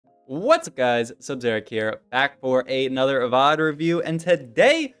What's up, guys? Sub-Zeric here, back for another VOD review, and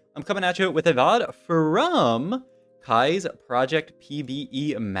today I'm coming at you with a VOD from Kai's Project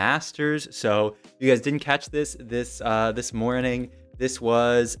PvE Masters. So, if you guys didn't catch this morning, this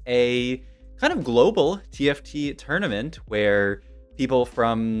was a kind of global TFT tournament where people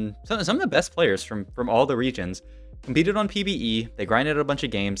from some of the best players from all the regions competed on PvE. They grinded a bunch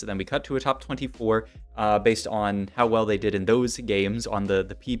of games, and then we cut to a top 24 based on how well they did in those games on the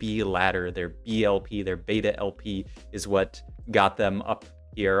PvE ladder. Their BLP, their beta LP, is what got them up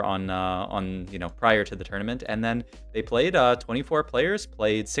here on prior to the tournament. And then they played 24 players,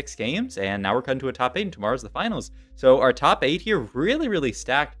 played 6 games, and now we're cutting to a top 8, and tomorrow's the finals. So our top 8 here really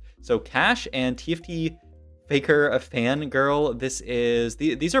stacked. So Cash and TFT Faker, a fangirl.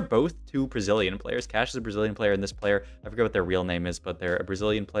 These are both two Brazilian players. Cash is a Brazilian player, and this player, I forget what their real name is, but they're a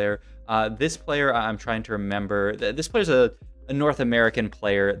Brazilian player. This player, I'm trying to remember. This player's a North American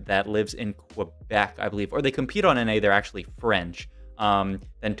player that lives in Quebec, I believe, or they compete on NA. They're actually French.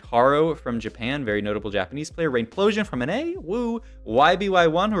 Then Taro from Japan, very notable Japanese player. Rainplosion from NA, woo.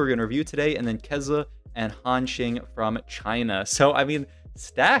 YBY1, who we're going to review today, and then Keza and Hanxing from China. So, I mean,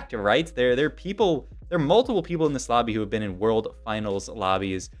 stacked, right? They're people. There are multiple people in this lobby who have been in World Finals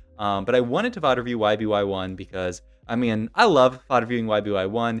lobbies, but I wanted to VOD review YBY1 because, I mean, I love VOD reviewing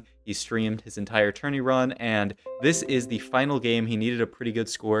YBY1. He streamed his entire tourney run, and this is the final game. He needed a pretty good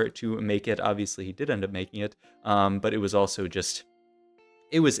score to make it. Obviously, he did end up making it, but it was also just,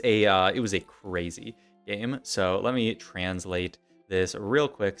 it was a crazy game. So let me translate this real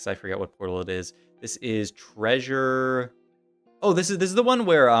quick, because I forget what portal it is. This is Treasure. Oh, this is the one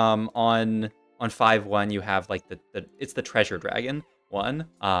where on 5-1 you have like it's the Treasure Dragon one,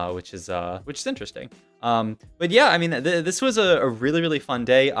 which is interesting. But yeah, I mean, this was a really fun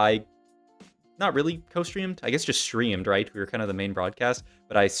day. I not really co-streamed, I guess just streamed, right? We were kind of the main broadcast,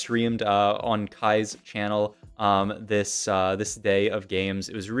 but I streamed on Kai's channel this day of games.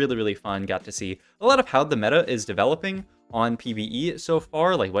 It was really fun. Got to see a lot of how the meta is developing on PvE so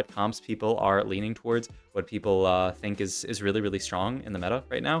far, like what comps people are leaning towards, what people think is really strong in the meta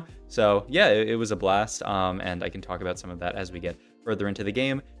right now. So yeah, it was a blast, and I can talk about some of that as we get further into the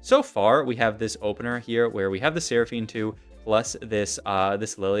game. So far, we have this opener here where we have the Seraphine 2 plus this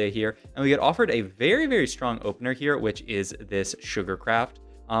Lilia here, and we get offered a very strong opener here, which is this Sugarcraft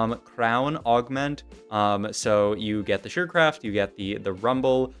crown augment. So you get the Sugarcraft, you get the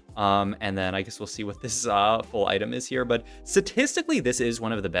Rumble, and then I guess we'll see what this full item is here. But statistically, this is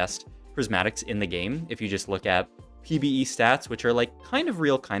one of the best prismatics in the game. If you just look at PvE stats, which are like kind of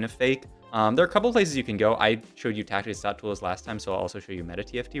real, kind of fake. There are a couple places you can go. I showed you tactics stat tools last time, so I'll also show you meta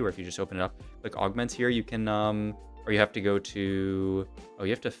TFT, where if you just open it up, click augments here, you can, or you have to go to, oh,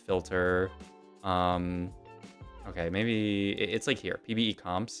 you have to filter, okay, maybe it's like here, PvE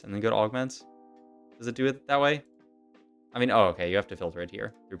comps, and then go to augments. Does it do it that way? I mean, oh, okay, you have to filter it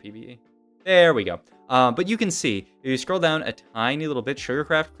here through PvE. There we go. But you can see, if you scroll down a tiny little bit,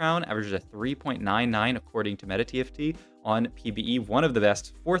 Sugarcraft Crown averages a 3.99 according to meta TFT on PvE. One of the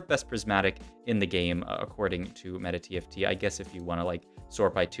best, 4th best prismatic in the game, according to meta TFT. I guess if you want to like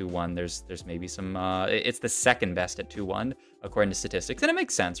sort by 2-1, there's maybe some, it's the 2nd best at 2-1 according to statistics. And it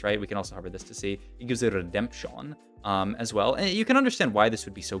makes sense, right? We can also hover this to see. It gives it a redemption as well. And you can understand why this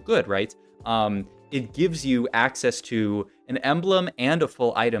would be so good, right? It gives you access to an emblem and a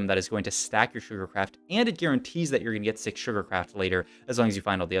full item that is going to stack your Sugarcraft, and it guarantees that you're going to get 6 Sugarcraft later, as long as you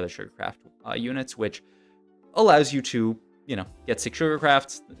find all the other Sugarcraft units, which allows you to, you know, get 6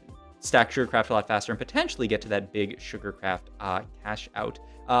 Sugarcrafts, stack Sugarcraft a lot faster, and potentially get to that big Sugarcraft cash out.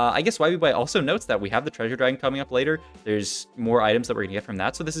 I guess YBY also notes that we have the Treasure Dragon coming up later. There's more items that we're going to get from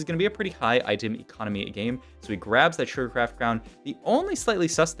that, so this is going to be a pretty high item economy game. So he grabs that Sugarcraft crown. The only slightly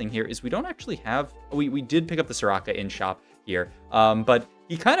sus thing here is we don't actually have... We did pick up the Soraka in shop here, but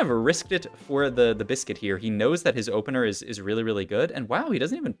he kind of risked it for the biscuit here. He knows that his opener is really good, and wow, he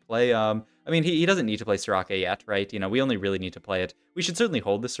doesn't even play... I mean, he doesn't need to play Soraka yet, right? You know, we only really need to play it. We should certainly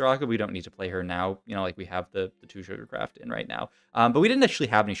hold the Soraka. We don't need to play her now, you know, like we have the 2 Sugarcraft in right now. But we didn't actually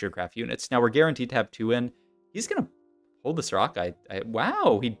have any Sugarcraft units. Now we're guaranteed to have 2 in. He's going to hold the Soraka.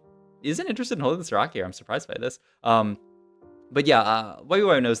 Wow, he isn't interested in holding the Soraka here. I'm surprised by this. But yeah,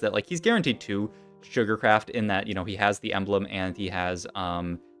 YBY knows that, like, he's guaranteed 2 Sugarcraft in that, you know, he has the emblem and he has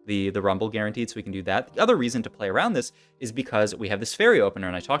the Rumble guaranteed, so we can do that. The other reason to play around this is because we have this Fairy opener,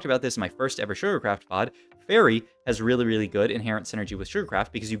 and I talked about this in my first ever Sugarcraft VOD. Fairy has really good inherent synergy with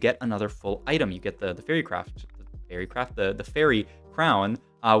Sugarcraft because you get another full item. You get the Fairy Craft, the Fairy Crown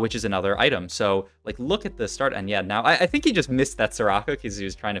which is another item. So like, look at the start, and yeah, now I think he just missed that Soraka because he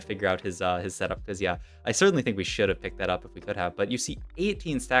was trying to figure out his setup. Because yeah, I certainly think we should have picked that up if we could have. But you see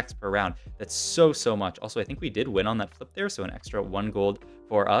 18 stacks per round. That's so much. Also, I think we did win on that flip there, so an extra 1 gold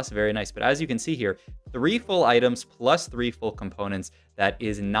for us. Very nice. But as you can see here, 3 full items plus 3 full components. That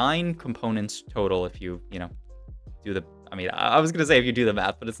is 9 components total if you do the, I mean, I was going to say if you do the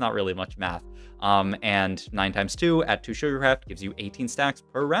math, but it's not really much math. And 9 times 2 at 2 Sugarcraft gives you 18 stacks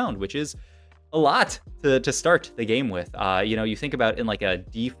per round, which is a lot to start the game with. You think about in like a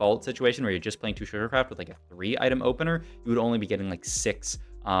default situation where you're just playing 2 Sugarcraft with like a 3 item opener, you would only be getting like 6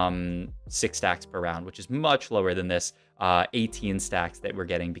 stacks per round, which is much lower than this 18 stacks that we're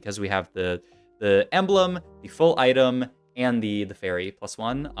getting, because we have the emblem, the full item, and the fairy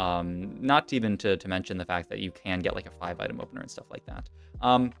 +1. Not even to mention the fact that you can get like a 5 item opener and stuff like that.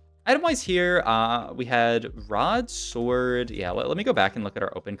 Item-wise here, we had rod, sword. Yeah, let me go back and look at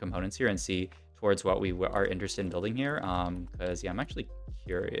our open components here and see towards what we are interested in building here. Because, yeah, I'm actually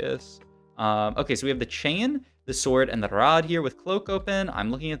curious. Okay, so we have the chain, the sword, and the rod here with cloak open. I'm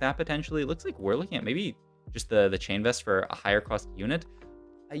looking at that potentially. It looks like we're looking at maybe just the chain vest for a higher cost unit.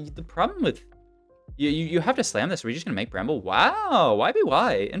 The problem with... You have to slam this. We're just going to make Bramble. Wow,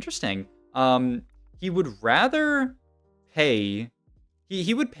 YBY. Interesting. He would rather pay...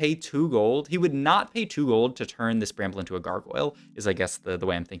 He would pay 2 gold. He would not pay 2 gold to turn this Bramble into a gargoyle, is I guess the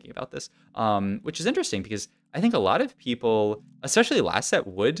way I'm thinking about this. Which is interesting because I think a lot of people, especially last set,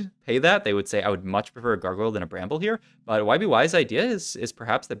 would pay that. They would say, I would much prefer a gargoyle than a Bramble here. But YBY's idea is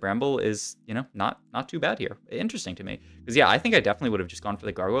perhaps that Bramble is, not too bad here. Interesting to me. Because yeah, I think I definitely would have just gone for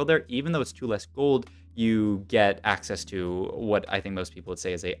the gargoyle there. Even though it's 2 less gold, you get access to what I think most people would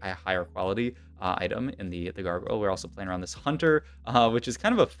say is a higher quality item in the gargoyle. We're also playing around this hunter, which is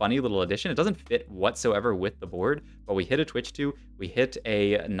kind of a funny little addition. It doesn't fit whatsoever with the board, but we hit a Twitch 2, we hit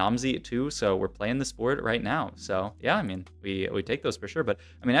a Namzi 2, so we're playing this board right now. So yeah, I mean, we take those for sure. But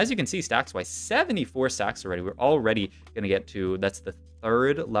I mean, as you can see, stacks wise, 74 stacks already. We're already gonna get to, that's the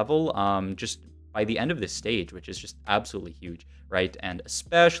 3rd level, just by the end of this stage, which is just absolutely huge, right? And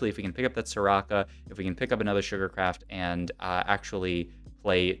especially if we can pick up that Soraka, if we can pick up another Sugarcraft and actually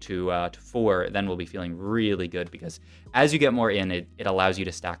play to 4, then we'll be feeling really good, because as you get more in, it allows you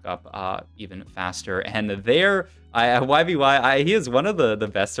to stack up even faster. And there, YBY, he is one of the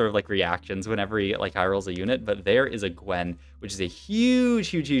best sort of like reactions whenever he like high rolls a unit. But there is a Gwen, which is a huge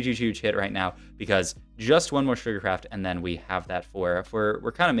hit right now, because just 1 more Sugarcraft and then we have that 4.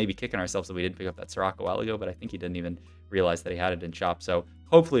 We're kind of maybe kicking ourselves that we didn't pick up that Soraka a while ago, but I think he didn't even realize that he had it in shop. So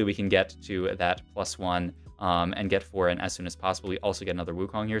hopefully we can get to that +1 and get 4 in as soon as possible. We also get another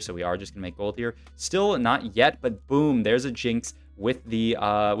Wukong here, so we are just gonna make gold here. Still not yet, but boom, there's a Jinx with the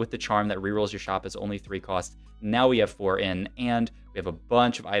charm that rerolls your shop. It's only 3 cost. Now we have 4 in, and we have a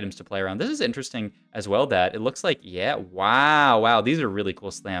bunch of items to play around. This is interesting as well, that it looks like, yeah, wow, these are really cool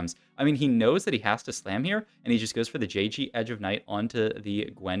slams. I mean, he knows that he has to slam here, and he just goes for the JG Edge of Night onto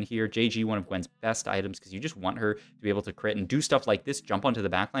the Gwen here. JG, one of Gwen's best items, because you just want her to be able to crit and do stuff like this, jump onto the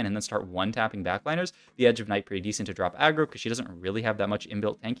backline, and then start one-tapping backliners. The Edge of Night, pretty decent to drop aggro, because she doesn't really have that much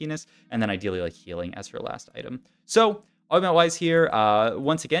inbuilt tankiness, and then ideally like healing as her last item. So, augment-wise here,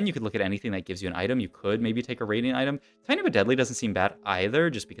 once again, you could look at anything that gives you an item. You could maybe take a Radiant item. Tiny but Deadly doesn't seem bad either,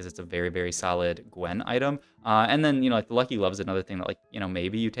 just because it's a very solid Gwen item. And then, like the Lucky Glove is another thing that, like,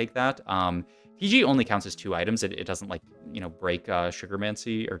 maybe you take that. PG only counts as 2 items. It doesn't, like, break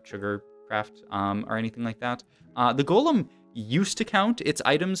Sugarmancy or Sugarcraft or anything like that. The Golem used to count its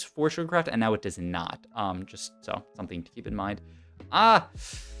items for Sugarcraft, and now it does not. Just so, something to keep in mind.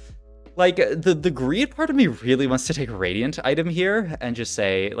 Like, the greed part of me really wants to take a Radiant item here and just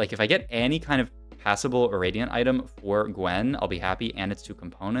say, like, if I get any kind of passable Radiant item for Gwen, I'll be happy, and it's 2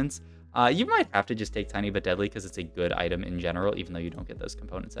 components. You might have to just take Tiny but Deadly because it's a good item in general, even though you don't get those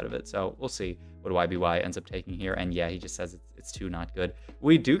components out of it. So we'll see what YBY ends up taking here. And yeah, he just says it's 2 not good.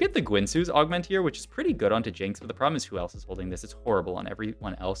 We do get the Gwynsu's augment here, which is pretty good onto Jinx, but the problem is who else is holding this? It's horrible on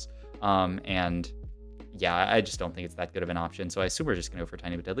everyone else. And yeah, I just don't think it's that good of an option. So I assume we're just gonna go for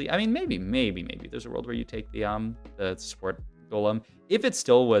Tiny but Deadly. I mean, maybe there's a world where you take the support Golem. If it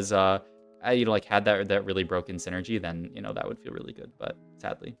still was like had that really broken synergy, then that would feel really good. But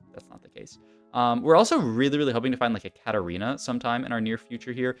sadly, that's not the case. We're also really hoping to find like a Katarina sometime in our near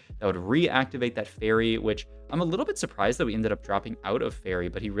future here that would reactivate that fairy, which I'm a little bit surprised that we ended up dropping out of fairy,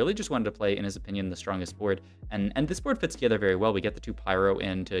 but he really just wanted to play, in his opinion, the strongest board. And this board fits together very well. We get the 2 pyro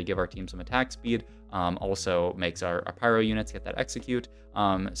in to give our team some attack speed. Also makes our pyro units get that execute.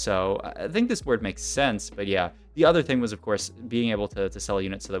 So I think this board makes sense, but yeah, the other thing was, of course, being able to sell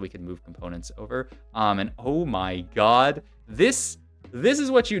units so that we could move components over. And oh my god, this this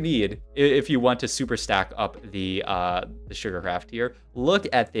is what you need if you want to super stack up the Sugarcraft here. Look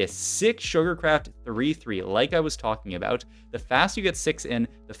at this, 6 Sugarcraft 3-3, like I was talking about. The faster you get 6 in,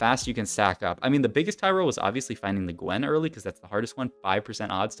 the faster you can stack up. I mean, the biggest tie roll was obviously finding the Gwen early, because that's the hardest one, 5%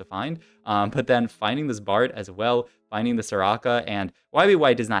 odds to find. But then finding this Bard as well, finding the Soraka, and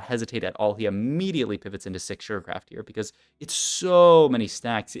YBY does not hesitate at all. He immediately pivots into 6 Sugarcraft here, because it's so many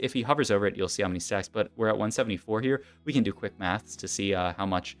stacks. If he hovers over it, you'll see how many stacks, but we're at 174 here. We can do quick maths to see how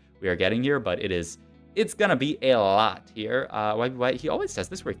much we are getting here, but it's gonna be a lot here. YBY, he always does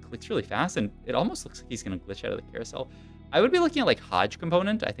this where he clicks really fast, and it almost looks like he's gonna glitch out of the carousel. I would be looking at like Hodge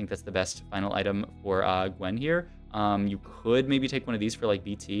component. I think that's the best final item for Gwen here. You could maybe take one of these for like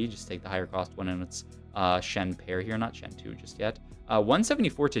BT, just take the higher cost one, and it's Shen pair here, not Shen 2 just yet.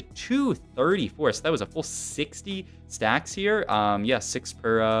 174 to 234, so that was a full 60 stacks here. Yeah, 6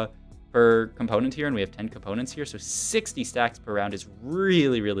 per component here, and we have 10 components here, so 60 stacks per round is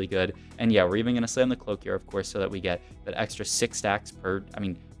really, really good. And yeah, we're even going to slam the cloak here, of course, so that we get that extra 6 stacks per, I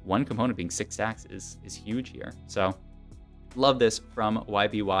mean, one component being 6 stacks is huge here. So love this from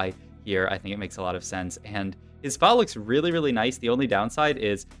YBY here. I think it makes a lot of sense, and his file looks really, really nice. The only downside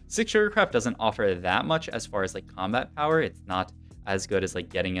is 6 Sugarcraft doesn't offer that much as far as like combat power. It's not as good as like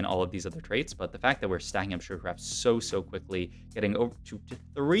getting in all of these other traits, but the fact that we're stacking up Sugarcraft so quickly, getting over to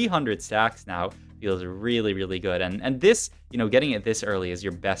 300 stacks now feels really, really good. And this, you know, getting it this early is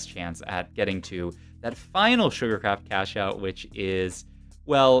your best chance at getting to that final Sugarcraft cash out, which is,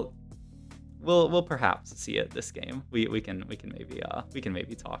 well, we'll perhaps see it this game. We can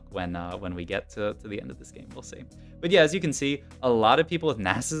maybe talk when we get to the end of this game. We'll see. But yeah, as you can see, a lot of people with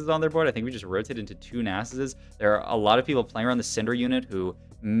Nasus on their board. I think we just rotated into 2 Nasuses. There are a lot of people playing around the Cinder unit, who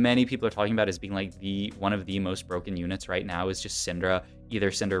many people are talking about as being like one of the most broken units right now. Is just Syndra,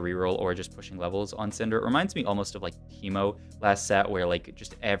 either Cinder reroll or just pushing levels on Cinder. It reminds me almost of like Teemo last set, where like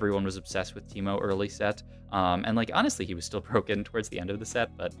just everyone was obsessed with Teemo early set. And like honestly, he was still broken towards the end of the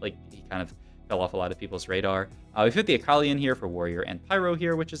set, but like he kind of fell off a lot of people's radar. We fit the Akali in here for Warrior and Pyro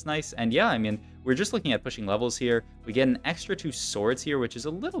here, which is nice. And yeah, I mean, we're just looking at pushing levels here. We get an extra 2 swords here, which is a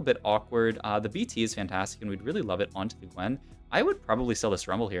little bit awkward. The BT is fantastic, and we'd really love it onto the Gwen. I would probably sell this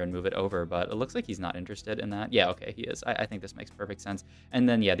Rumble here and move it over, but it looks like he's not interested in that. Yeah, okay, he is. I think this makes perfect sense. And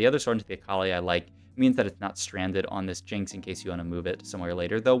then, yeah, the other sword into the Akali I like means that it's not stranded on this Jinx in case you want to move it somewhere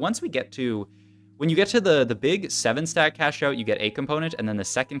later. Though once we get to... When you get to the big 7-stack cash out, you get a component, and then the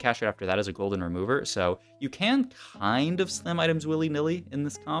second cash out after that is a golden remover. So you can kind of slam items willy-nilly in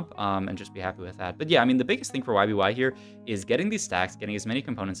this comp, and just be happy with that. But yeah, I mean, the biggest thing for YBY here is getting these stacks, getting as many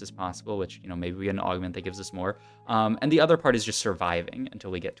components as possible, which, you know, maybe we get an augment that gives us more. And the other part is just surviving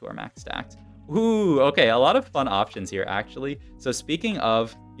until we get to our max stacks. Ooh, okay, a lot of fun options here, actually. So speaking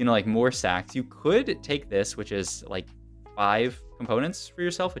of, you know, like more stacks, you could take this, which is like 5 components for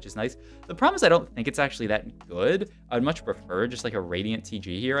yourself, which is nice. The problem is I don't think it's actually that good. I'd much prefer just like a Radiant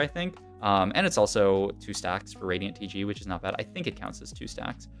TG here, I think. And it's also 2 stacks for Radiant TG, which is not bad. I think it counts as 2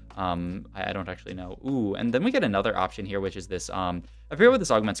 stacks. I don't actually know. Ooh, and then we get another option here, which is this, I forget what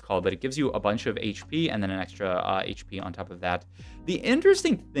this augment's called, but it gives you a bunch of HP and then an extra HP on top of that. The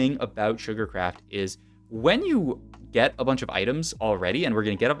interesting thing about Sugarcraft is when you get a bunch of items already, and we're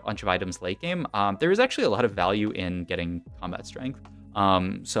going to get a bunch of items late game, there is actually a lot of value in getting combat strength.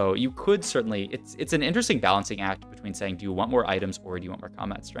 So you could certainly, it's an interesting balancing act between saying, do you want more items or do you want more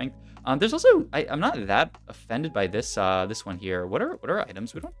combat strength? There's also, I'm not that offended by this this one here. What are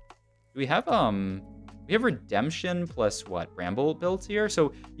items? We have Redemption plus what? Bramble builds here.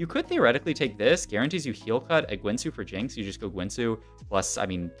 So you could theoretically take this, guarantees you heal cut, a Gwinsu for Jinx. You just go Gwinsu plus, I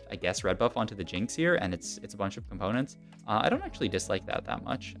mean, I guess red buff onto the Jinx here, and it's a bunch of components. I don't actually dislike that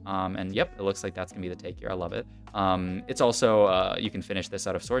much. And yep, it looks like that's gonna be the take here. I love it. It's also, you can finish this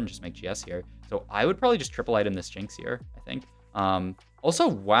out of sword and just make GS here. So I would probably just triple item this Jinx here, I think. Also,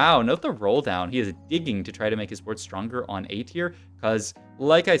 wow, note the roll down. He is digging to try to make his board stronger on A tier, because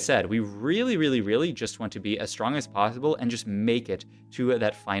like I said, we really just want to be as strong as possible and just make it to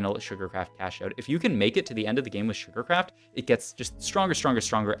that final Sugarcraft cash out. If you can make it to the end of the game with Sugarcraft, it gets just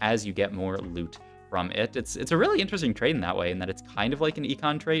stronger as you get more loot from it. It's a really interesting trait in that way, in that it's kind of like an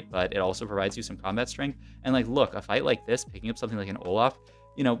econ trait, but it also provides you some combat strength. And like, look, a fight like this, picking up something like an Olaf,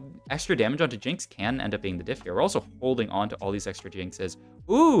 you know, extra damage onto Jinx can end up being the diff here. We're also holding on to all these extra Jinxes.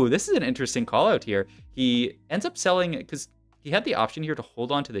 Ooh, this is an interesting call out here. He ends up selling, because he had the option here to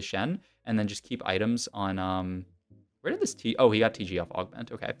hold on to the Shen and then just keep items on, where did this oh, he got TG off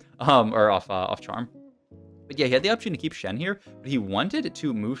Augment, okay. Or off Charm. But yeah, he had the option to keep Shen here, but he wanted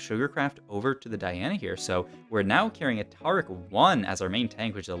to move Sugarcraft over to the Diana here. So we're now carrying a Taric 1 as our main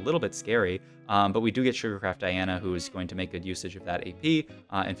tank, which is a little bit scary. But we do get Sugarcraft Diana, who is going to make good usage of that AP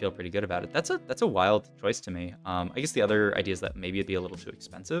and feel pretty good about it. That's a wild choice to me. I guess the other idea is that maybe it'd be a little too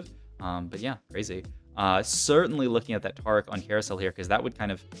expensive. But yeah, crazy. Certainly looking at that Taric on Carousel here, because that would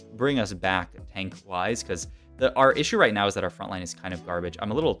kind of bring us back tank-wise, because our issue right now is that our front line is kind of garbage.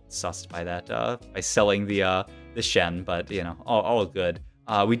 I'm a little sussed by that, by selling the Shen, but, you know, all good.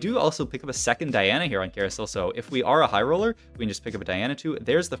 We do also pick up a second Diana here on Carousel, so if we are a high roller, we can just pick up a Diana too.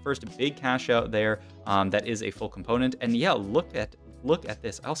 There's the first big cash out there. That is a full component, and yeah, look at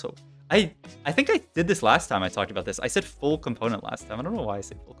this. Also, I think I did this last time I talked about this. I said full component last time. I don't know why I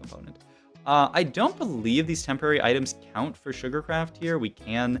said full component. I don't believe these temporary items count for Sugarcraft here. We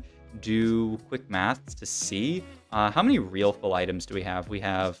can do quick maths to see. How many real full items do we have? We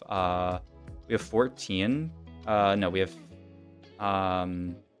have 14. No, we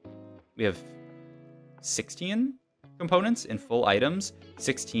have 16 components in full items.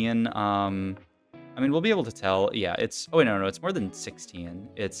 16. I mean, we'll be able to tell. Yeah, it's. Oh no, it's more than 16.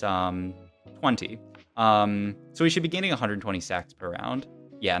 It's 20. So we should be gaining 120 stacks per round.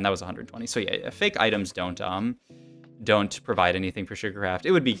 Yeah, and that was 120. So yeah, fake items don't provide anything for Sugarcraft.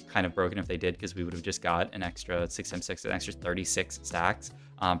 It would be kind of broken if they did, because we would have just got an extra 6x6, an extra 36 stacks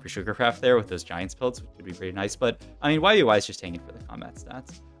for Sugarcraft there with those Giants pelts, which would be pretty nice. But I mean, YBY is just taking it for the combat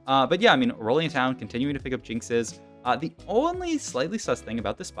stats. But yeah, I mean, rolling in town, continuing to pick up Jinxes. The only slightly sus thing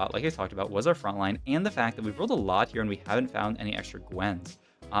about this spot, like I talked about, was our front line and the fact that we've rolled a lot here and we haven't found any extra Gwens.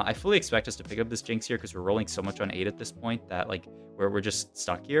 I fully expect us to pick up this Jinx here because we're rolling so much on 8 at this point that, like, we're just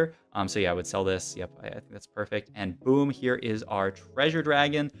stuck here. So yeah, I would sell this. Yep, I think that's perfect. And boom, here is our Treasure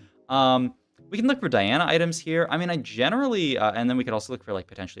Dragon. We can look for Diana items here. I mean, I generally, and then we could also look for, like,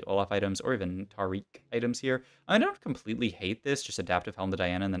 potentially Olaf items or even Taric items here. I don't completely hate this, just Adaptive Helm to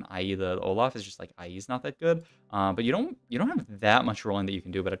Diana, and then IE the Olaf is just, like, IE is not that good. But you don't have that much rolling that you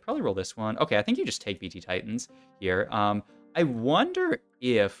can do, but I'd probably roll this one. Okay, I think you just take BT Titans here. I wonder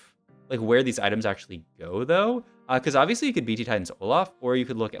if, like, where these items actually go, though. Because obviously you could BT Titans Olaf, or you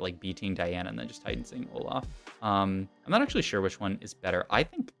could look at, like, BTing Diana and then just Titansing Olaf. I'm not actually sure which one is better. I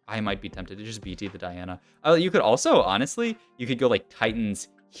think I might be tempted to just BT the Diana. You could also, honestly, you could go, like, Titans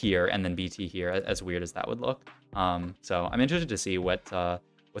here and then BT here, as weird as that would look. So I'm interested to see what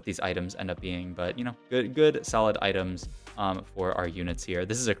these items end up being. But, you know, good solid items for our units here.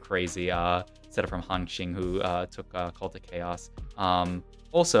 This is a crazy setup from Hangxing, who took Cult of Chaos.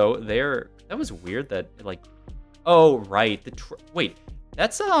 Also, that was weird that, like, oh, right. Wait,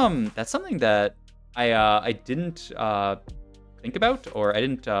 that's something that I didn't think about, or I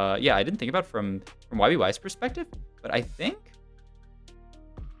didn't think about from YBY's perspective. But I think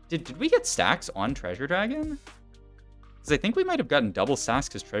did we get stacks on Treasure Dragon? Because I think we might have gotten double stacks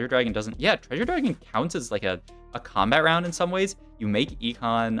because Treasure Dragon doesn't. Yeah, Treasure Dragon counts as like a combat round in some ways. You make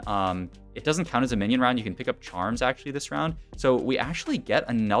Econ. It doesn't count as a minion round. You can pick up Charms actually this round. So we actually get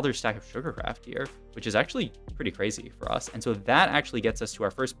another stack of Sugarcraft here, which is actually pretty crazy for us. And so that actually gets us to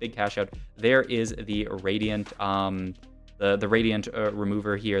our first big cash out. There is the Radiant, the Radiant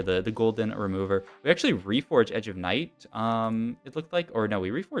remover here, the golden remover. We actually reforged Edge of Night, it looked like, or no,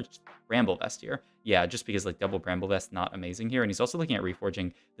 we reforged Bramble Vest here. Yeah, just because, like, double Bramble Vest, not amazing here. And he's also looking at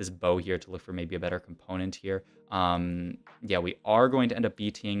reforging this bow here to look for maybe a better component here. Yeah, we are going to end up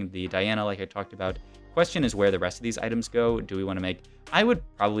beating the Diana, like I talked about. Question is where the rest of these items go. Do we want to make... I would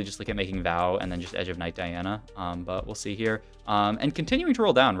probably just look at making Vow and then just Edge of Night Diana, but we'll see here. And continuing to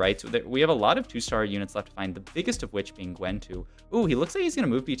roll down, right? So we have a lot of 2-star units left to find, the biggest of which being Gwen 2. Ooh, he looks like he's going to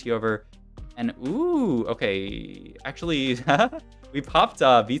move BT over. And ooh, okay. Actually, we popped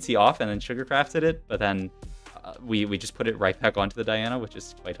BT off and then Sugarcrafted it, but then we just put it right back onto the Diana, which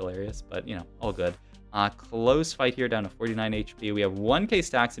is quite hilarious, but, you know, all good. Close fight here, down to 49 HP. We have 1k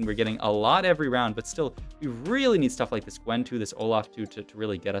stacks, and we're getting a lot every round, but still, we really need stuff like this Gwen 2, this Olaf 2 to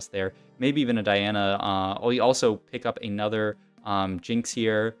really get us there. Maybe even a Diana. We also pick up another Jinx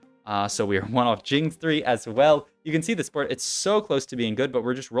here, so we are one off Jinx 3 as well. You can see the sport, it's so close to being good, but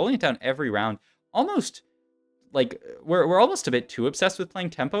we're just rolling it down every round. Almost, like, we're almost a bit too obsessed with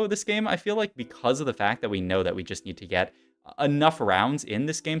playing tempo this game, I feel like, because of the fact that we know that we just need to get enough rounds in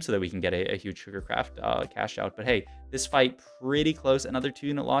this game so that we can get a huge Sugarcraft cash out. But hey, this fight pretty close. Another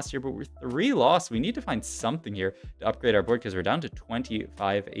 2-unit loss here, but we're 3 loss. We need to find something here to upgrade our board because we're down to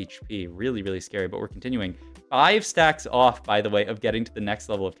 25 HP. Really, really scary, but we're continuing. 5 stacks off, by the way, of getting to the next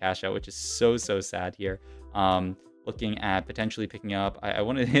level of cash out, which is so sad here. Looking at potentially picking up, I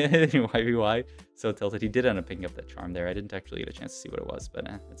wanted YBY, so tilted. He did end up picking up that charm there. I didn't actually get a chance to see what it was, but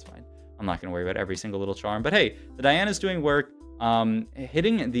it's fine. I'm not going to worry about every single little charm. But hey, the Diana's doing work.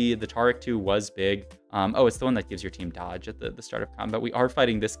 Hitting the Taric 2 was big. Oh, it's the one that gives your team dodge at the start of combat. We are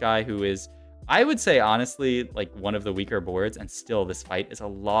fighting this guy who is, I would say, honestly, like one of the weaker boards, and still this fight is a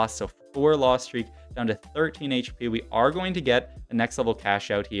loss. So 4 loss streak down to 13 HP. We are going to get a next level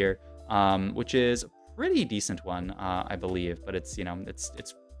cash out here, which is a pretty decent one, I believe, but it's, you know,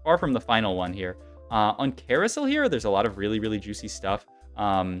 it's far from the final one here. On Carousel here, there's a lot of really, really juicy stuff.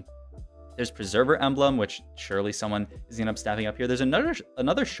 There's Preserver Emblem, which surely someone is going to end up snapping up here. There's another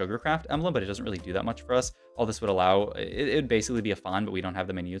Sugarcraft Emblem, but it doesn't really do that much for us. All this would allow, it would basically be a fawn, but we don't have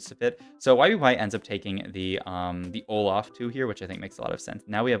the many use to fit. So YBY ends up taking the Olaf 2 here, which I think makes a lot of sense.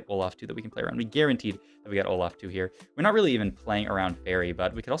 Now we have Olaf 2 that we can play around. We guaranteed that we got Olaf 2 here. We're not really even playing around Fairy,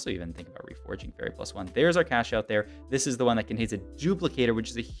 but we could also even think about reforging Fairy +1. There's our cash out there. This is the one that contains a duplicator, which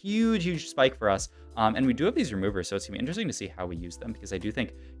is a huge, huge spike for us. And we do have these removers, so it's going to be interesting to see how we use them, because I do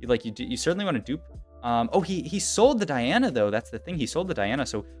think you certainly want to dupe. Oh, he sold the Diana, though. That's the thing. He sold the Diana,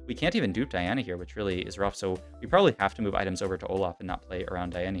 so we can't even dupe Diana here, which really is rough. So we probably have to move items over to Olaf and not play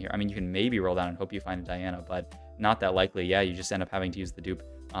around Diana here. I mean, you can maybe roll down and hope you find a Diana, but not that likely. Yeah, you just end up having to use the dupe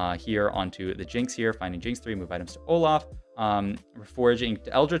here onto the Jinx here, finding Jinx 3, move items to Olaf, reforging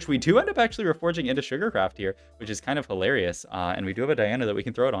to Eldritch. We do end up actually reforging into Sugarcraft here, which is kind of hilarious. And we do have a Diana that we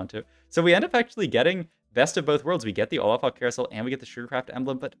can throw it onto. So we end up actually getting best of both worlds. We get the Olaf Carousel and we get the Sugarcraft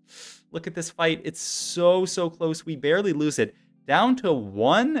emblem, but look at this fight. It's so, so close. We barely lose it. Down to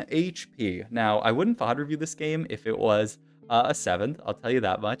 1 HP. Now, I wouldn't VOD review this game if it was a 7th. I'll tell you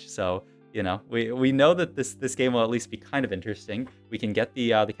that much. So, you know, we know that this game will at least be kind of interesting. We can get the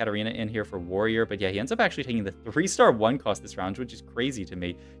Katarina in here for Warrior, but yeah, he ends up actually taking the 3-star 1 cost this round, which is crazy to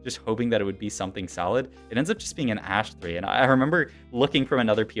me, just hoping that it would be something solid. It ends up just being an Ash 3, and I remember looking from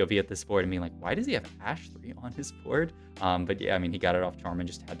another POV at this board and being like, why does he have Ash 3 on his board? But yeah, I mean, he got it off Charm and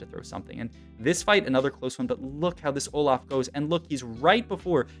just had to throw something. And this fight, another close one, but look how this Olaf goes. And look, he's right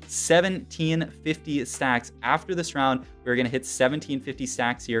before 1750 stacks. After this round, we're going to hit 1750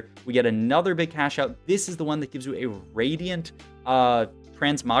 stacks here. We get another big cash out. This is the one that gives you a Radiant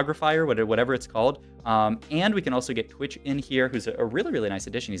Transmogrifier, whatever it's called. And we can also get Twitch in here, who's a really, really nice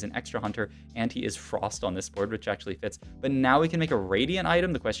addition. He's an extra hunter, and he is Frost on this board, which actually fits. But now we can make a Radiant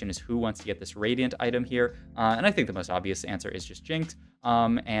item. The question is, who wants to get this Radiant item here? And I think the most obvious answer is just Jinx.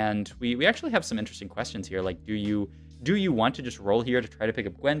 And we actually have some interesting questions here. Like, do you want to just roll here to try to pick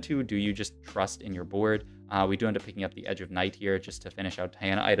up Gwen 2? Do you just trust in your board? We do end up picking up the Edge of Night here just to finish out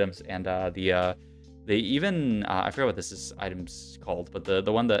Diana items, and they even, I forgot what this item's called, but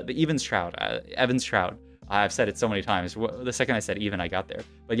the one, the Evan's Shroud, Evan's Shroud. I've said it so many times. The second I said even, I got there.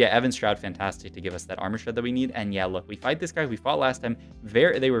 But yeah, Evan's Shroud, fantastic to give us that armor shred that we need. And yeah, look, we fight this guy we fought last time.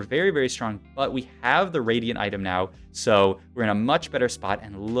 They were very, very strong, but we have the Radiant item now. So we're in a much better spot.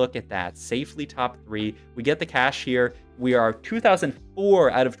 And look at that, safely top 3. We get the cash here. We are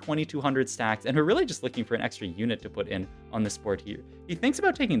 2004 out of 2200 stacks, and we're really just looking for an extra unit to put in on this board here. He thinks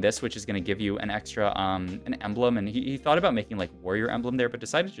about taking this, which is going to give you an extra an emblem, and he thought about making like Warrior emblem there, but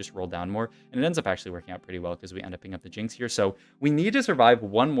decided to just roll down more, and it ends up actually working out pretty well because we end up picking up the Jinx here. So we need to survive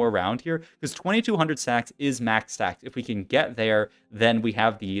one more round here because 2200 stacks is max stacked. If we can get there, then we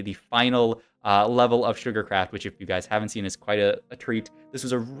have the final level of Sugarcraft, which if you guys haven't seen is quite a treat. This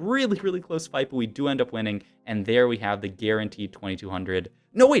was a really, really close fight, but we do end up winning, and there we have the guaranteed 2200.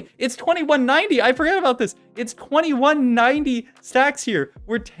 No, wait, it's 2190. I forgot about this. It's 2190 stacks here.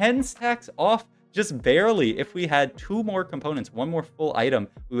 We're 10 stacks off, just barely. If we had 2 more components, 1 more full item,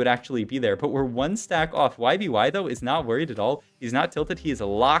 we would actually be there, but we're 1 stack off. YBY, though, is not worried at all. He's not tilted. He is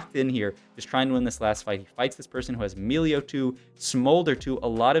locked in here, just trying to win this last fight. He fights this person who has Melio 2, Smolder 2, a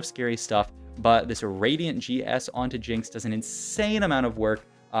lot of scary stuff. But this Radiant GS onto Jinx does an insane amount of work.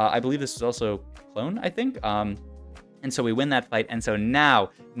 I believe this is also Clone, I think. And so we win that fight. And so now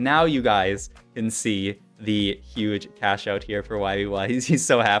you guys can see the huge cash out here for YBY. He's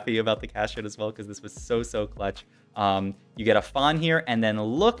so happy about the cash out as well because this was so clutch. You get a Fawn here, and then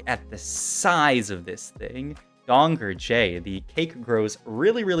look at the size of this thing. Donger J. The cake grows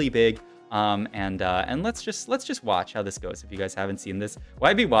really, really big. And let's just watch how this goes if you guys haven't seen this.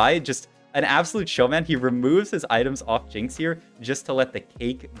 YBY just an absolute showman. He removes his items off Jinx here just to let the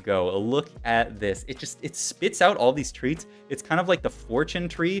cake go. Look at this. It spits out all these treats. It's kind of like the fortune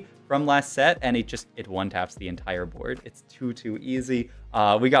tree from last set, and it one taps the entire board. It's too easy.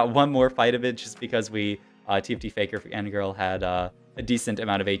 We got one more fight of it just because we TFT Faker and Girl had a decent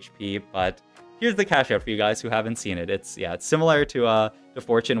amount of HP, but here's the cash out for you guys who haven't seen it. It's similar to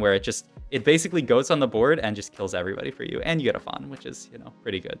Fortune, where it basically goes on the board and just kills everybody for you, and you get a fawn, which is, you know,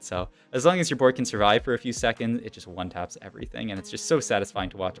 pretty good. So as long as your board can survive for a few seconds, it just one taps everything, and it's just so satisfying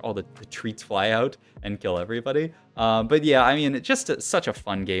to watch all the treats fly out and kill everybody. But yeah, I mean, it's just such a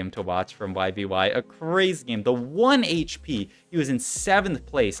fun game to watch from YBY. A crazy game. The 1 HP, he was in 7th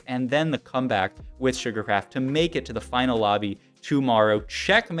place, and then the comeback with Sugarcraft to make it to the final lobby tomorrow.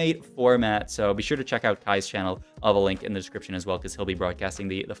 Checkmate format. So be sure to check out Kai's channel. I'll have a link in the description as well, because he'll be broadcasting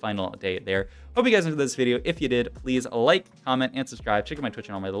the final day there. Hope you guys enjoyed this video. If you did, please like, comment, and subscribe. Check out my Twitch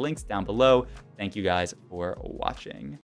and all my other links down below. Thank you guys for watching.